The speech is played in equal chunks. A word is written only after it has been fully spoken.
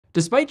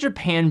Despite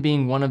Japan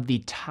being one of the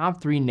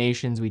top 3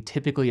 nations we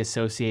typically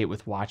associate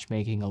with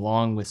watchmaking,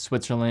 along with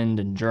Switzerland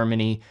and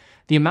Germany,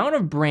 the amount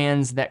of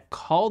brands that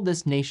call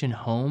this nation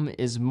home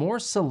is more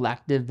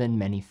selective than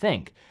many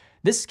think.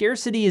 This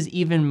scarcity is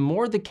even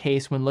more the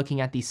case when looking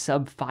at the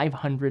sub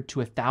 $500 to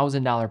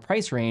 $1,000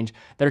 price range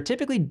that are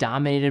typically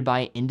dominated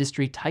by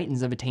industry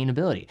titans of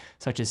attainability,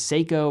 such as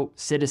Seiko,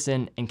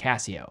 Citizen, and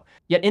Casio.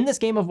 Yet in this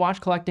game of watch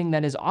collecting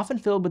that is often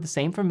filled with the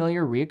same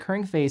familiar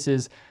reoccurring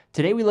faces,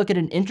 today we look at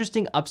an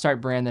interesting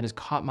upstart brand that has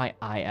caught my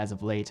eye as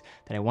of late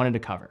that I wanted to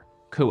cover: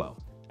 Kuoe.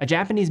 A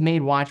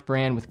Japanese-made watch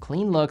brand with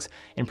clean looks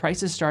and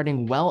prices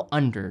starting well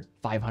under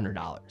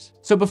 $500.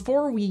 So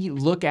before we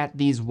look at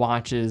these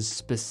watches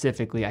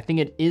specifically, I think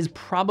it is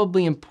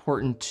probably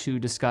important to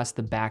discuss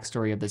the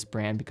backstory of this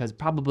brand because it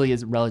probably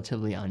is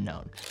relatively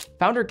unknown.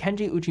 Founder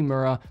Kenji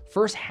Uchimura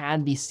first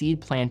had the seed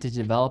planted to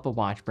develop a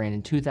watch brand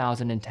in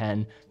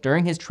 2010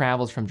 during his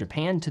travels from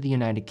Japan to the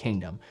United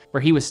Kingdom,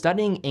 where he was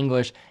studying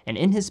English and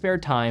in his spare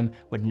time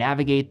would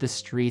navigate the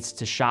streets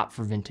to shop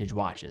for vintage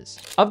watches.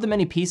 Of the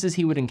many pieces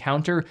he would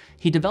encounter,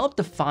 he developed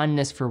a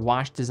fondness for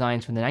watch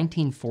designs from the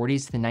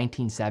 1940s to the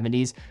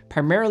 1970s,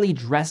 primarily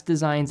dress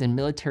designs and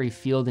military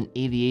field and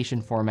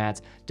aviation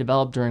formats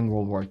developed during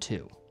World War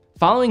II.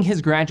 Following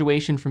his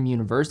graduation from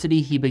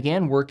university, he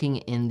began working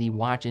in the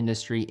watch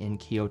industry in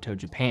Kyoto,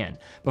 Japan,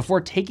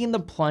 before taking the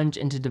plunge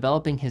into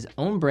developing his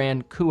own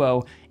brand,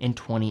 Kuoe, in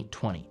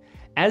 2020.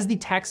 As the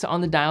text on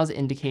the dials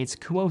indicates,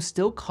 Kuoe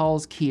still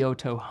calls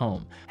Kyoto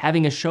home,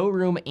 having a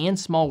showroom and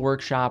small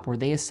workshop where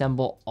they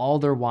assemble all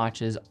their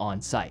watches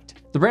on site.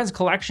 The brand's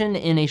collection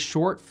in a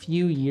short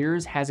few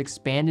years has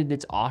expanded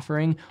its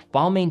offering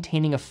while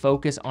maintaining a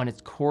focus on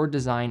its core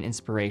design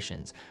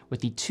inspirations, with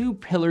the 2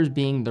 pillars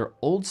being their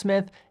Old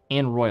Smith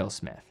and Royal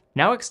Smith,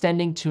 now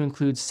extending to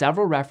include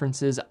several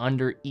references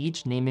under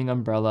each naming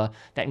umbrella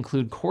that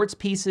include quartz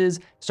pieces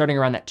starting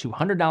around that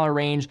 $200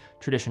 range,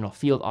 traditional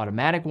field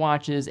automatic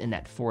watches in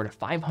that $400 to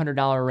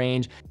 $500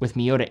 range, with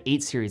Miyota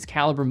 8 series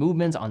caliber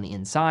movements on the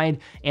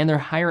inside, and their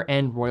higher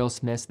end Royal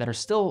Smiths that are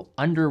still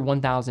under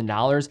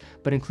 $1,000,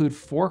 but include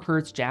 4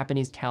 Hertz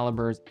Japanese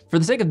calibers. For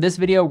the sake of this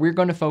video, we're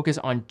going to focus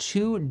on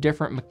 2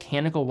 different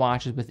mechanical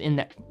watches within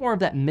that more of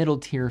that middle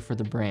tier for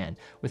the brand,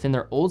 within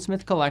their Old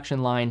Smith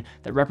collection line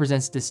that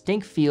represents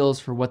distinct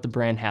feels for what the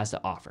brand has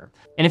to offer.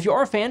 And if you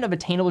are a fan of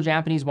attainable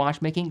Japanese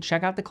watchmaking,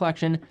 check out the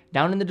collection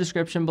down in the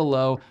description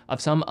below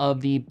of some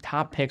of the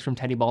top picks from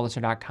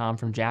Baldassarre.com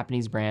from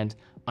Japanese brands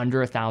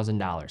under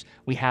 $1,000.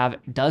 We have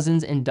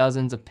dozens and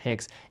dozens of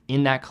picks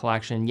in that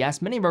collection.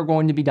 Yes, many of them are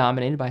going to be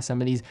dominated by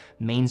some of these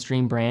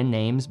mainstream brand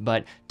names,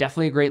 but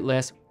definitely a great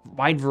list.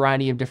 Wide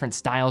variety of different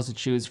styles to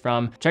choose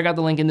from. Check out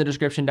the link in the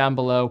description down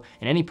below,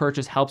 and any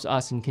purchase helps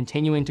us in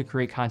continuing to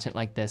create content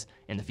like this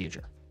in the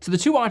future. So the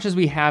 2 watches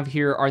we have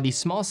here are the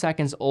small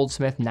seconds Old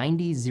Smith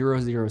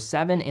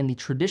 90007 and the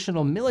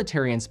traditional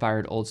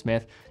military-inspired Old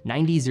Smith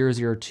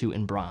 90002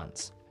 in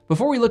bronze.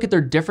 Before we look at their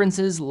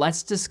differences,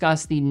 let's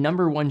discuss the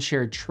 #1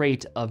 shared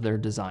trait of their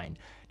design.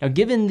 Now,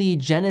 given the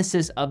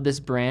genesis of this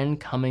brand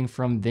coming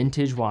from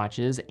vintage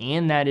watches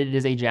and that it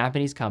is a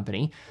Japanese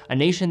company, a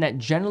nation that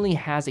generally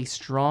has a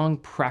strong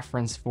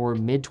preference for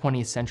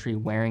mid-20th century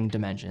wearing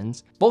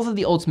dimensions, both of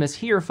the Old Smiths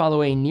here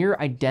follow a near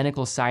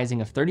identical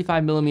sizing of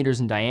 35 millimeters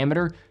in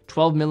diameter,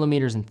 12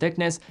 millimeters in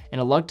thickness, and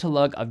a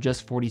lug-to-lug of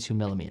just 42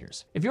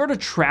 millimeters. If you were to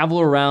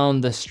travel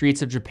around the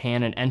streets of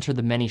Japan and enter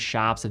the many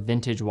shops of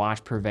vintage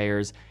watch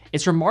purveyors,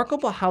 it's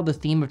remarkable how the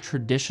theme of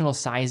traditional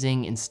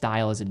sizing and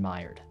style is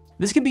admired.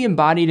 This can be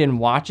embodied in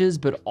watches,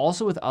 but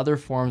also with other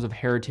forms of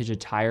heritage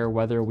attire,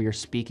 whether we are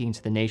speaking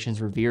to the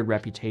nation's revered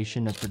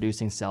reputation of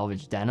producing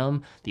salvage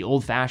denim, the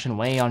old-fashioned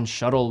way on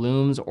shuttle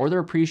looms, or their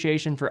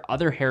appreciation for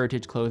other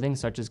heritage clothing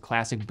such as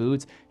classic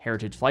boots,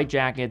 heritage flight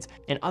jackets,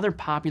 and other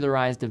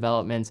popularized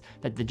developments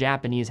that the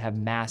Japanese have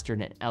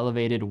mastered and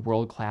elevated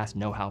world-class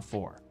know-how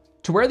for.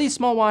 To wear these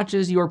small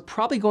watches, you are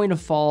probably going to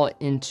fall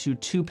into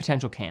 2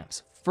 potential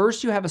camps.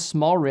 First, you have a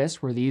small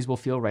wrist where these will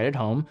feel right at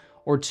home,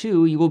 or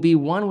 2, you will be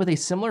one with a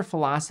similar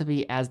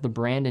philosophy as the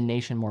brand and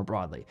nation more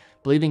broadly,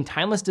 believing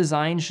timeless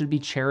design should be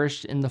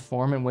cherished in the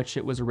form in which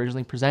it was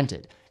originally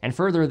presented, and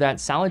further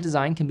that solid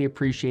design can be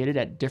appreciated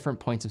at different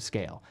points of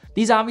scale.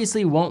 These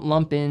obviously won't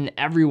lump in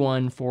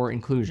everyone for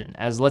inclusion,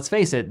 as let's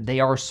face it, they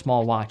are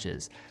small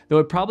watches, though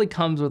it probably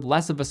comes with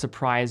less of a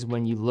surprise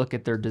when you look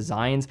at their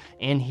designs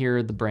and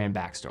hear the brand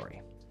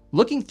backstory.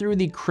 Looking through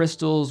the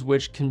crystals,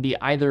 which can be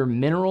either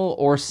mineral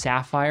or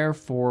sapphire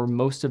for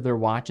most of their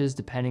watches,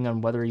 depending on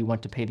whether you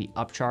want to pay the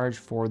upcharge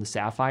for the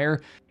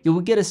sapphire, you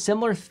will get a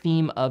similar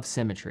theme of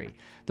symmetry.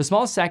 The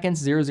small seconds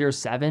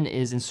 007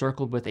 is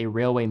encircled with a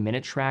railway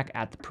minute track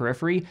at the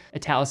periphery,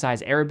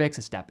 italicized Arabics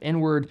a step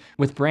inward,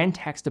 with brand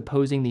text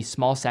opposing the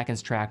small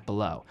seconds track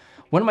below.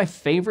 One of my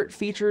favorite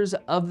features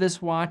of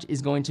this watch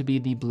is going to be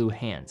the blue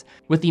hands,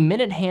 with the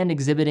minute hand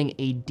exhibiting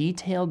a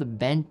detailed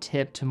bent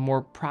tip to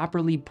more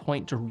properly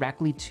point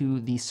directly to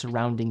the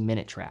surrounding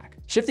minute track.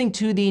 Shifting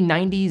to the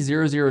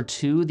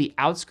 90002, the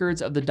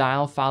outskirts of the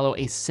dial follow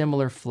a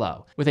similar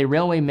flow, with a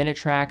railway minute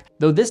track,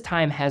 though this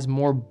time has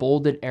more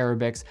bolded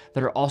Arabics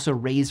that are also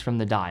raised from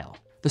the dial.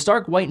 The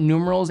stark white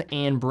numerals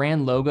and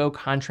brand logo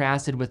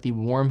contrasted with the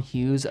warm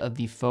hues of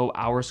the faux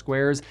hour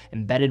squares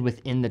embedded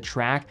within the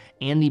track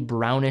and the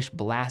brownish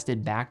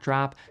blasted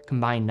backdrop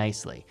combine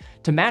nicely.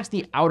 To match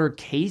the outer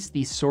case,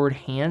 the sword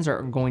hands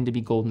are going to be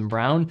golden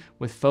brown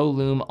with faux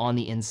lume on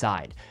the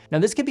inside. Now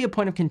this could be a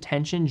point of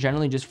contention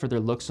generally just for their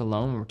looks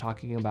alone when we're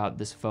talking about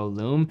this faux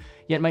lume,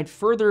 yet might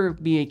further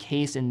be a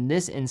case in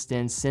this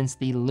instance since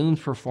the lume's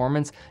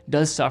performance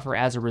does suffer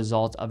as a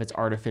result of its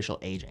artificial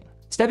aging.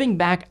 Stepping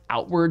back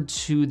outward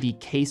to the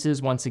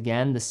cases once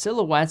again, the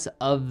silhouettes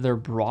of their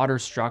broader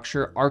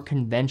structure are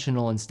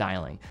conventional in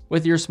styling,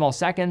 with your small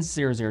seconds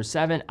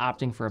 007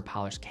 opting for a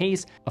polished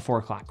case, a 4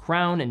 o'clock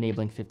crown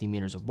enabling 50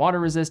 meters of water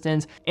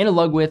resistance, and a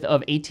lug width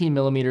of 18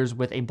 millimeters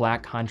with a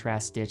black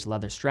contrast stitch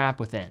leather strap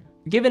within.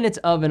 Given it's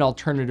of an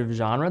alternative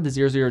genre,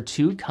 the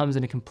 002 comes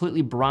in a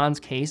completely bronze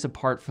case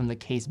apart from the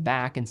case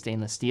back in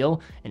stainless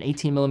steel, an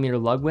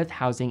 18mm lug width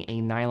housing a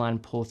nylon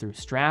pull-through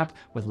strap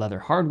with leather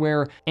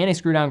hardware, and a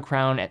screw-down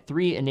crown at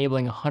 3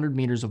 enabling 100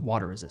 meters of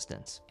water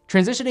resistance.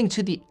 Transitioning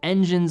to the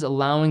engines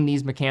allowing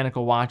these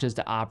mechanical watches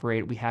to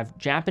operate, we have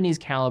Japanese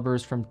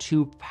calibers from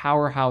two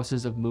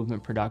powerhouses of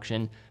movement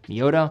production,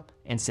 Miyota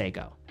and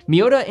Seiko.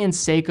 Miyota and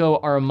Seiko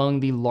are among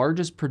the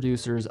largest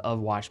producers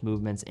of watch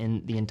movements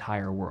in the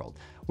entire world,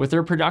 with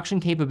their production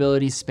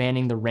capabilities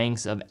spanning the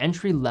ranks of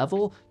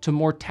entry-level to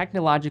more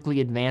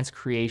technologically advanced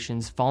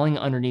creations falling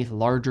underneath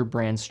larger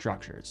brand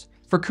structures.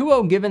 For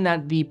Kuoe, given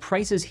that the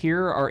prices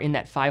here are in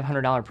that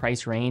 $500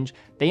 price range,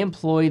 they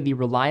employ the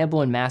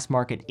reliable and mass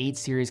market 8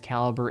 series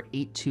caliber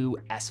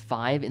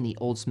 82S5 in the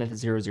Old Smith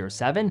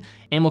 007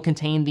 and will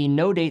contain the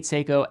no-date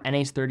Seiko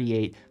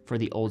NH38 for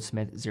the Old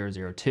Smith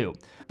 002.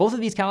 Both of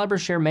these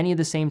calibers share many of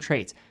the same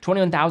traits: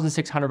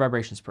 21,600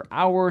 vibrations per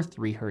hour,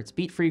 3 Hz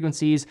beat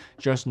frequencies,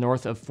 just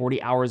north of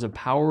 40 hours of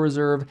power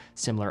reserve,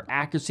 similar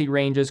accuracy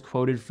ranges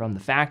quoted from the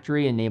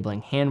factory,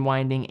 enabling hand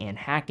winding and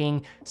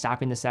hacking,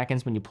 stopping the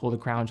seconds when you pull the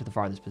crown to the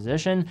farthest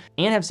position,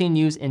 and have seen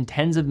use in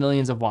tens of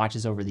millions of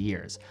watches over the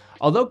years.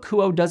 Although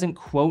Kuoe doesn't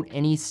quote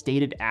any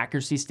stated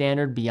accuracy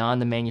standard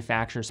beyond the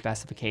manufacturer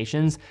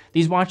specifications,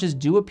 these watches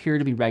do appear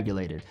to be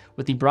regulated,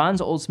 with the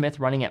bronze Old Smith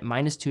running at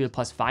 -2 to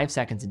 +5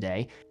 seconds a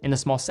day, and the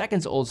small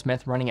seconds Old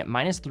Smith running at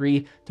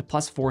 -3 to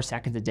 +4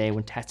 seconds a day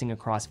when testing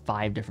across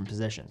 5 different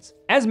positions.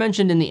 As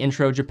mentioned in the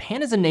intro,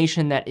 Japan is a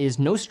nation that is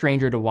no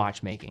stranger to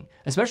watchmaking,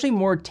 especially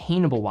more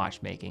attainable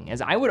watchmaking,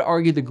 as I would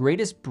argue the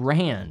greatest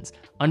brands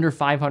under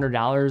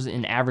 $500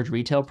 in average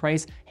retail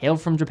price hail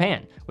from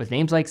Japan, with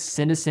names like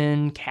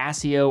Citizen,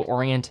 Casio,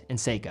 Orient, and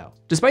Seiko.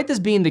 Despite this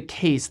being the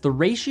case, the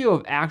ratio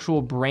of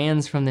actual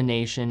brands from the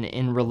nation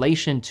in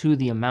relation to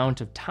the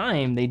amount of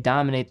time they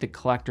dominate the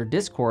collector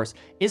discourse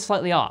is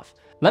slightly off.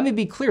 Let me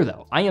be clear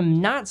though, I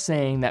am not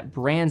saying that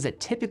brands that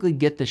typically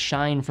get the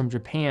shine from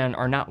Japan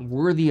are not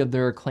worthy of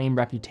their acclaimed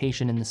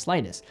reputation in the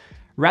slightest.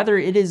 Rather,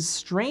 it is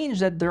strange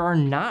that there are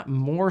not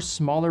more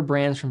smaller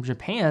brands from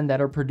Japan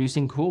that are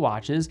producing cool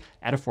watches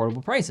at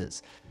affordable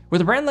prices. With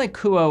a brand like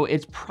Kuoe,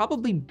 its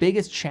probably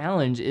biggest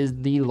challenge is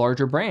the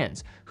larger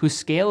brands, whose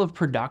scale of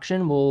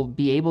production will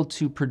be able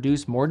to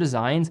produce more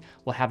designs,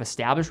 will have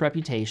established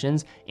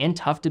reputations, and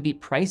tough to beat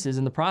prices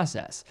in the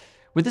process.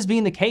 With this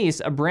being the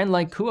case, a brand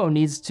like Kuoe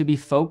needs to be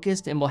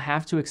focused and will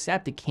have to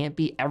accept it can't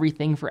be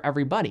everything for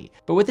everybody.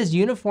 But with this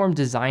uniform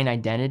design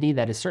identity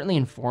that is certainly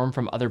informed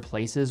from other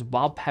places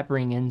while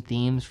peppering in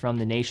themes from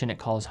the nation it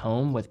calls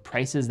home with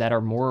prices that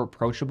are more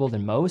approachable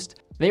than most,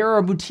 they are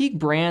a boutique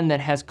brand that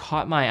has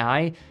caught my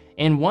eye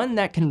and one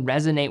that can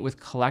resonate with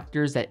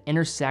collectors that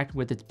intersect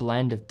with its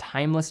blend of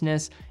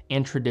timelessness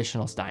and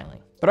traditional styling.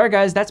 But all right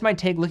guys, that's my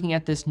take looking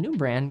at this new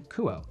brand,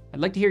 Kuoe. I'd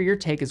like to hear your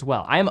take as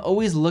well. I am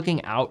always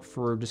looking out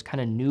for just kind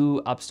of new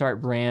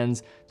upstart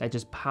brands that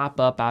just pop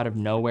up out of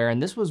nowhere.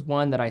 And this was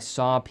one that I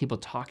saw people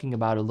talking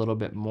about a little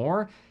bit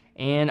more,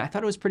 and I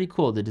thought it was pretty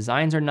cool. The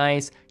designs are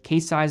nice,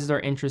 case sizes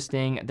are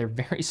interesting. They're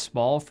very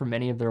small for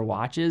many of their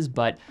watches,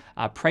 but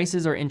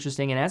prices are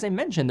interesting. And as I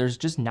mentioned, there's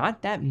just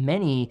not that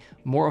many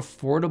more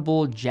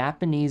affordable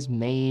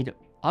Japanese-made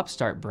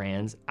upstart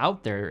brands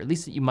out there, at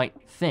least that you might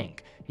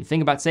think. You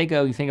think about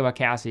Seiko, you think about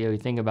Casio, you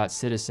think about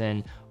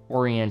Citizen,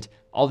 Orient,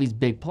 all these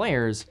big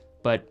players,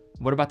 but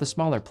what about the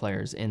smaller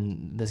players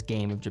in this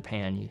game of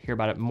Japan? You hear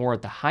about it more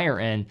at the higher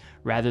end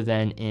rather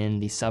than in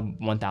the sub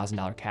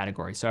 $1,000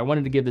 category. So I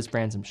wanted to give this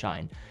brand some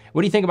shine.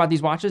 What do you think about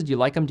these watches? Do you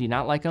like them? Do you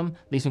not like them?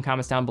 Leave some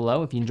comments down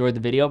below. If you enjoyed the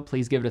video,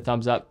 please give it a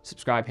thumbs up,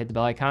 subscribe, hit the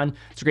bell icon.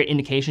 It's a great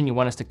indication you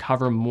want us to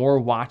cover more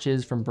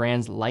watches from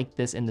brands like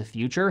this in the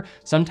future.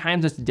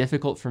 Sometimes it's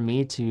difficult for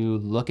me to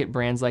look at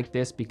brands like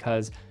this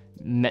because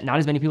not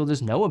as many people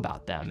just know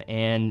about them.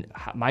 And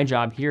my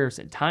job here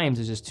at times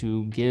is just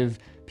to give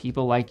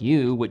people like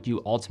you what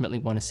you ultimately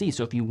want to see.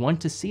 So if you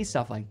want to see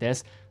stuff like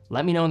this,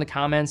 let me know in the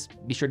comments.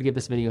 Be sure to give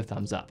this video a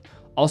thumbs up.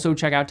 Also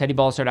check out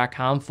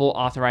TeddyBaldassarre.com, full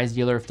authorized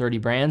dealer of 30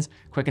 brands,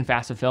 quick and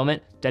fast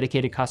fulfillment,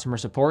 dedicated customer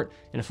support,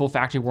 and a full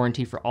factory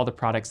warranty for all the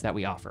products that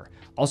we offer.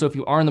 Also, if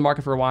you are in the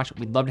market for a watch,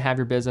 we'd love to have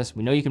your business.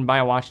 We know you can buy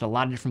a watch at a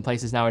lot of different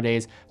places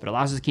nowadays, but it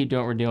allows us to keep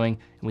doing what we're doing,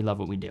 and we love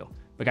what we do.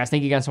 But guys,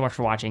 thank you again so much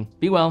for watching.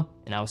 Be well,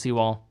 and I will see you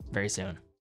all very soon.